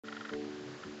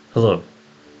Hello,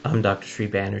 I'm Dr. Sri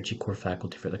Banerjee, core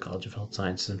faculty for the College of Health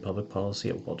Sciences and Public Policy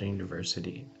at Walden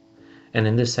University. And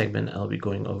in this segment, I'll be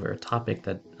going over a topic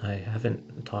that I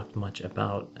haven't talked much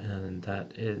about, and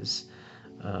that is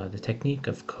the technique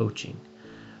of coaching.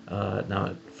 Now,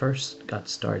 it first got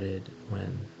started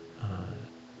when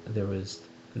there was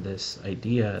this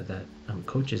idea that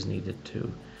coaches needed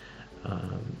to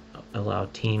um, allow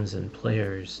teams and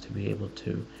players to be able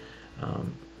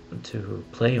um, to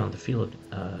play on the field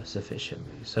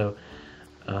sufficiently. So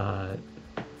uh,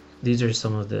 these are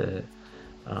some of the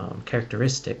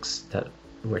characteristics that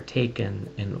were taken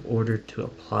in order to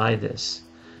apply this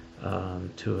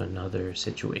to another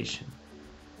situation.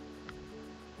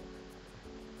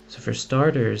 So for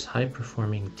starters,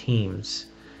 high-performing teams,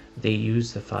 they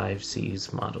use the 5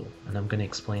 C's model, and I'm going to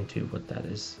explain to you what that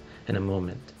is in a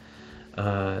moment.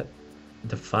 Uh,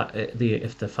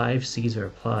 if the 5 C's are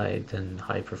applied, then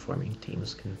high-performing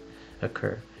teams can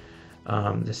occur.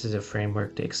 This is a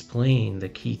framework to explain the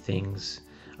key things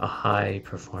a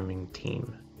high-performing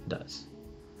team does.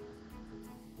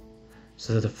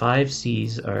 So the 5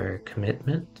 C's are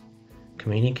commitment,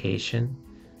 communication,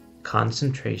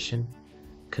 concentration,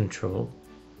 control,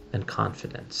 and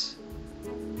confidence.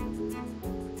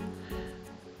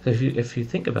 So if you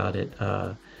think about it,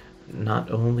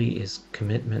 not only is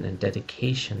commitment and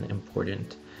dedication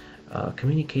important,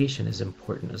 communication is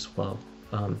important as well.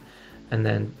 And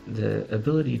then the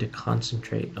ability to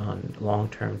concentrate on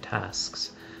long-term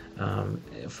tasks.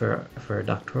 For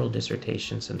doctoral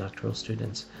dissertations and doctoral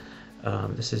students,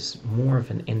 this is more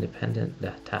of an independent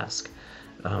task,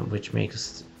 which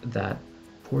makes that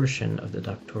portion of the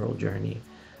doctoral journey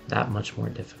that much more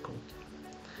difficult.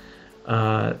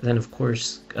 Then, of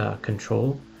course,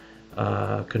 control.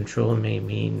 Control may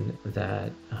mean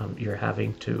that you're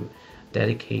having to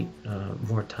dedicate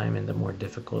more time in the more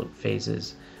difficult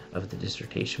phases of the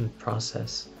dissertation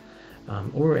process,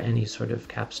 or any sort of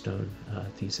capstone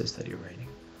thesis that you're writing.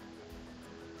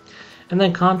 And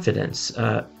then confidence.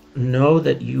 Know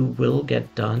that you will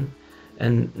get done,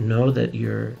 and know that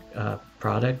your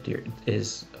product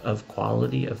is of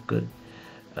quality, of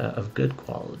good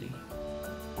quality.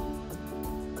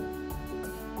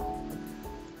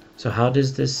 So how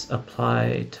does this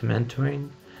apply to mentoring?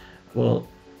 Well,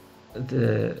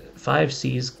 the 5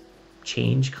 C's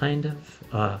change kind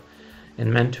of.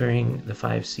 In mentoring, the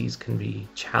 5 C's can be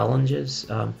challenges.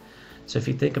 So if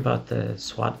you think about the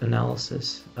SWOT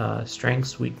analysis,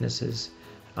 strengths, weaknesses,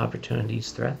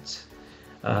 opportunities, threats,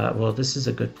 well, this is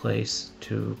a good place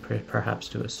to perhaps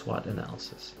do a SWOT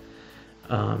analysis.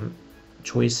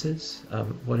 Choices,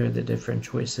 what are the different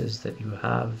choices that you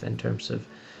have in terms of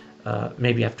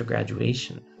maybe after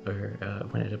graduation, or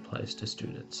when it applies to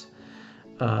students.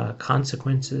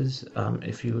 Consequences,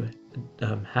 if you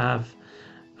have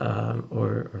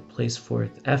or place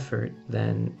forth effort,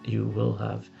 then you will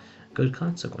have good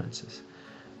consequences.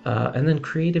 And then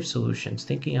creative solutions,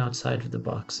 thinking outside of the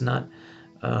box, not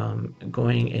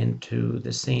going into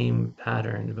the same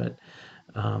pattern, but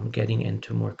getting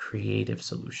into more creative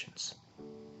solutions.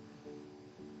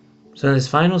 So in this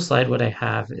final slide, what I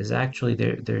have is actually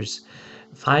there's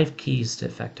 5 keys to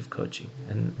effective coaching,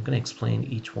 and I'm going to explain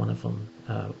each one of them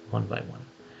one by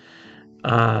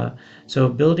one. So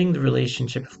building the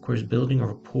relationship, of course, building a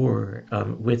rapport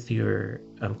with your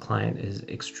client is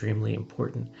extremely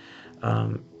important.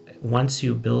 Once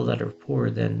you build that rapport,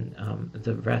 then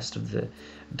the rest of the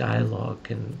dialogue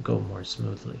can go more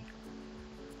smoothly.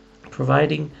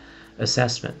 Providing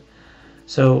assessment.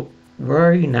 So where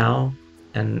are you now,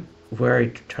 and where are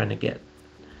you trying to get?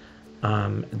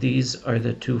 These are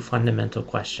the 2 fundamental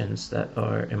questions that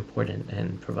are important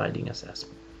in providing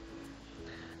assessment.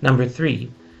 Number 3,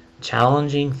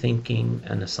 challenging thinking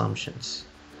and assumptions.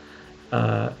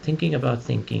 Thinking about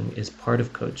thinking is part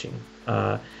of coaching.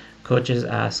 Coaches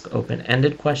ask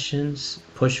open-ended questions,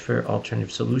 push for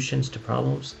alternative solutions to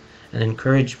problems, and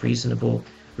encourage reasonable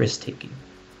risk-taking.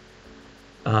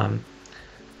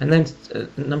 And then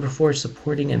number 4,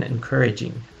 supporting and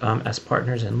encouraging. As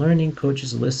partners in learning,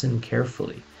 coaches listen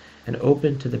carefully and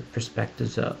open to the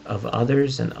perspectives of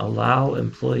others, and allow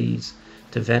employees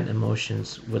to vent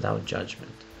emotions without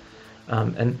judgment.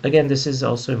 And again, this is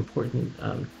also important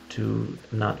to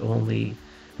not only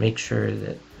make sure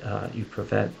that you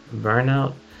prevent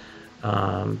burnout,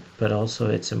 but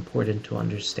also it's important to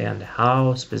understand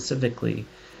how specifically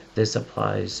this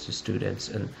applies to students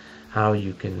and how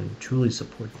you can truly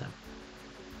support them.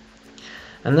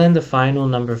 And then the final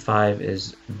number 5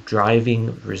 is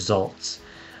driving results.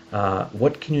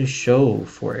 What can you show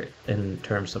for it in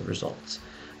terms of results?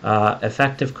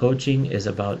 Effective coaching is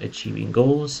about achieving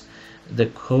goals. The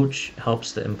coach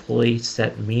helps the employee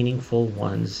set meaningful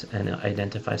ones and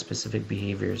identify specific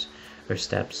behaviors or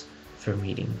steps for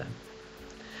meeting them.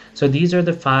 So these are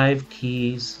the 5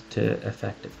 keys to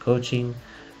effective coaching.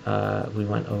 We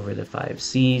went over the 5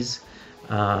 C's,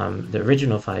 the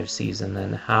original 5 C's, and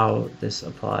then how this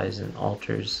applies and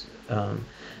alters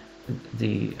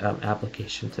the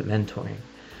application to mentoring.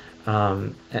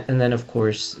 And then, of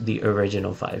course, the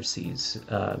original 5 C's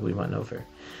we went over.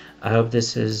 I hope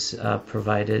this has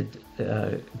provided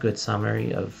a good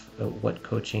summary of what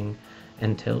coaching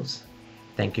entails.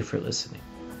 Thank you for listening.